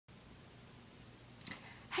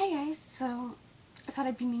Hey guys, so I thought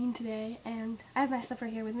I'd be mean today, and I have my supper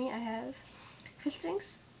here with me. I have fish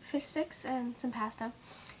sticks, and some pasta.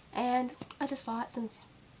 And I just thought, since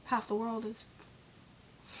a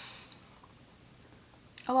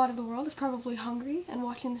lot of the world is probably hungry and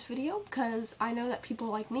watching this video, because I know that people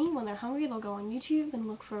like me, when they're hungry, they'll go on YouTube and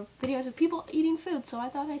look for videos of people eating food. So I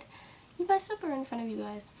thought I'd eat my supper in front of you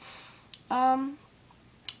guys.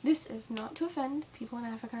 This is not to offend people in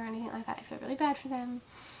Africa or anything like that. I feel really bad for them.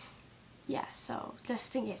 Yeah, so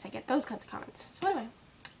just in case I get those kinds of comments. So anyway.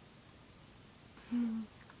 I'm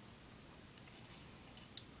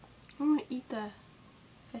going to eat the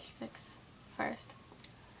fish sticks first.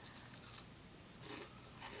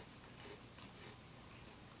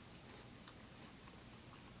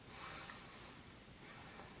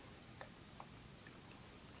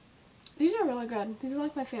 These are really good. These are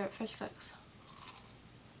like my favorite fish sticks.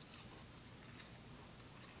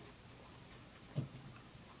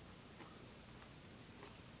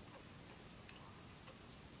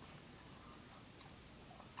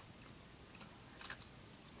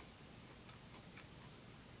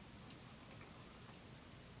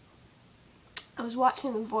 I was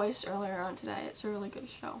watching The Voice earlier on today. It's a really good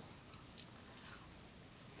show.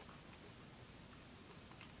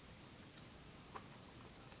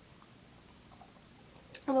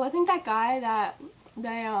 Although I think that guy that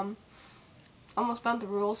they almost bent the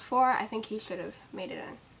rules for, I think he should have made it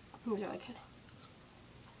in. He was really good.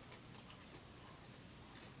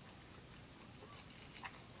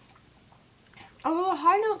 Although the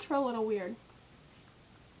high notes were a little weird.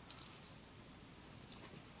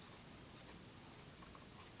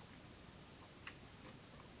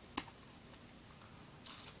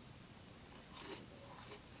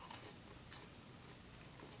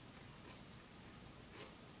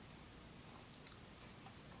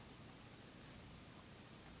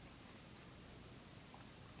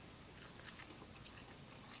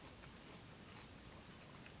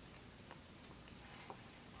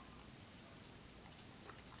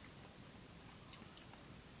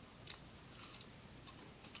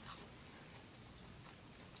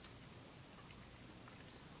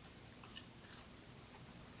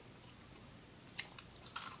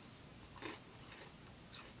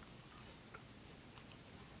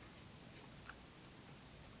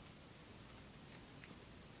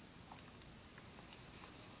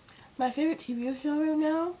 My favorite TV show right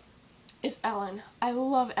now is Ellen. I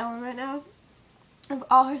love Ellen right now. Of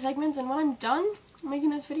all her segments, and when I'm done making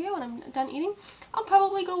this video and I'm done eating, I'll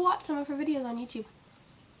probably go watch some of her videos on YouTube.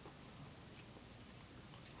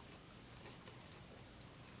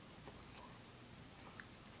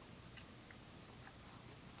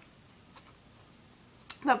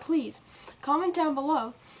 But please, comment down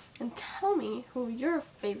below and tell me what your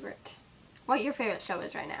favorite show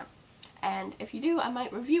is right now. And if you do, I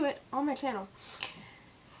might review it on my channel.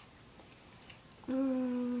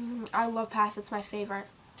 I love pasta. It's my favorite.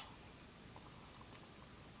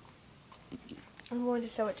 I'm going to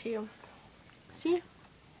show it to you. See?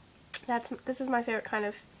 This is my favorite kind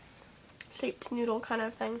of shaped noodle kind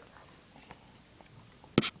of thing.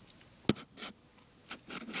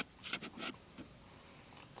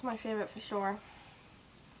 It's my favorite for sure.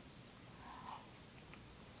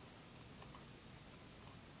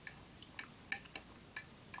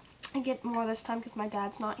 I get more this time because my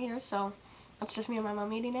dad's not here, so it's just me and my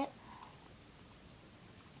mom eating it.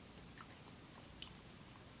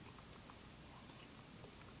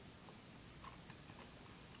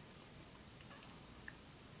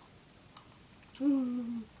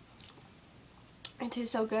 It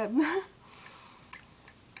tastes so good.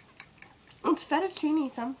 It's fettuccine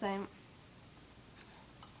something.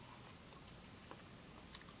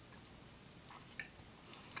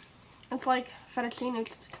 It's like fettuccine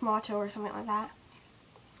tomato or something like that.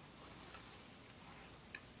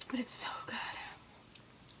 But it's so good.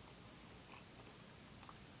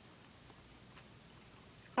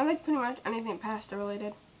 I like pretty much anything pasta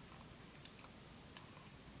related.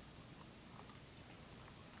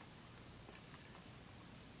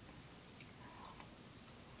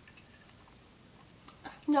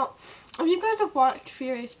 Now, if you guys have watched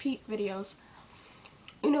Furious Pete videos,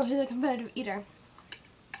 you know he's a competitive eater.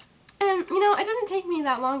 And, you know, it doesn't take me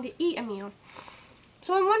that long to eat a meal.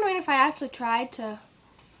 So I'm wondering if I actually tried to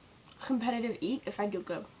competitive eat, if I do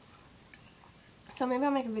good. So maybe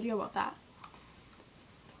I'll make a video about that.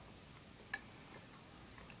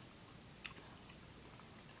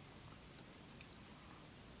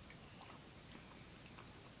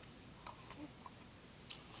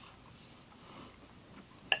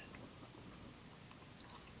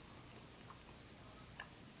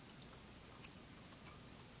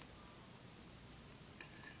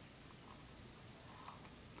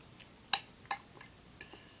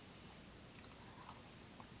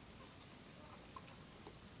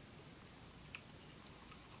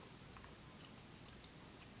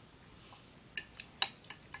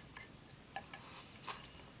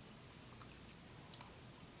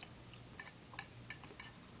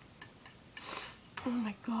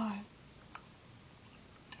 my god.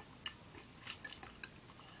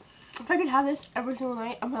 If I could have this every single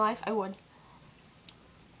night of my life, I would.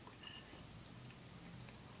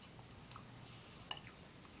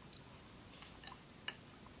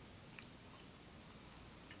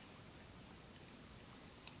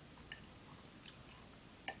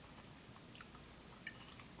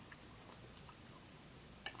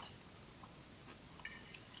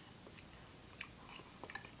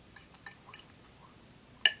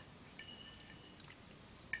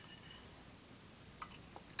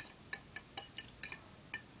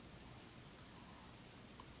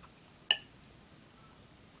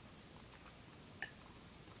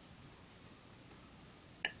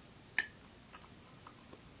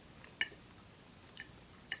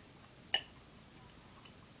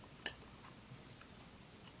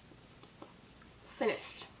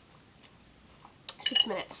 Finished. 6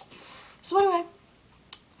 minutes. So anyway,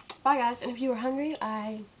 bye guys, and if you are hungry,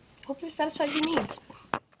 I hope this satisfies your needs.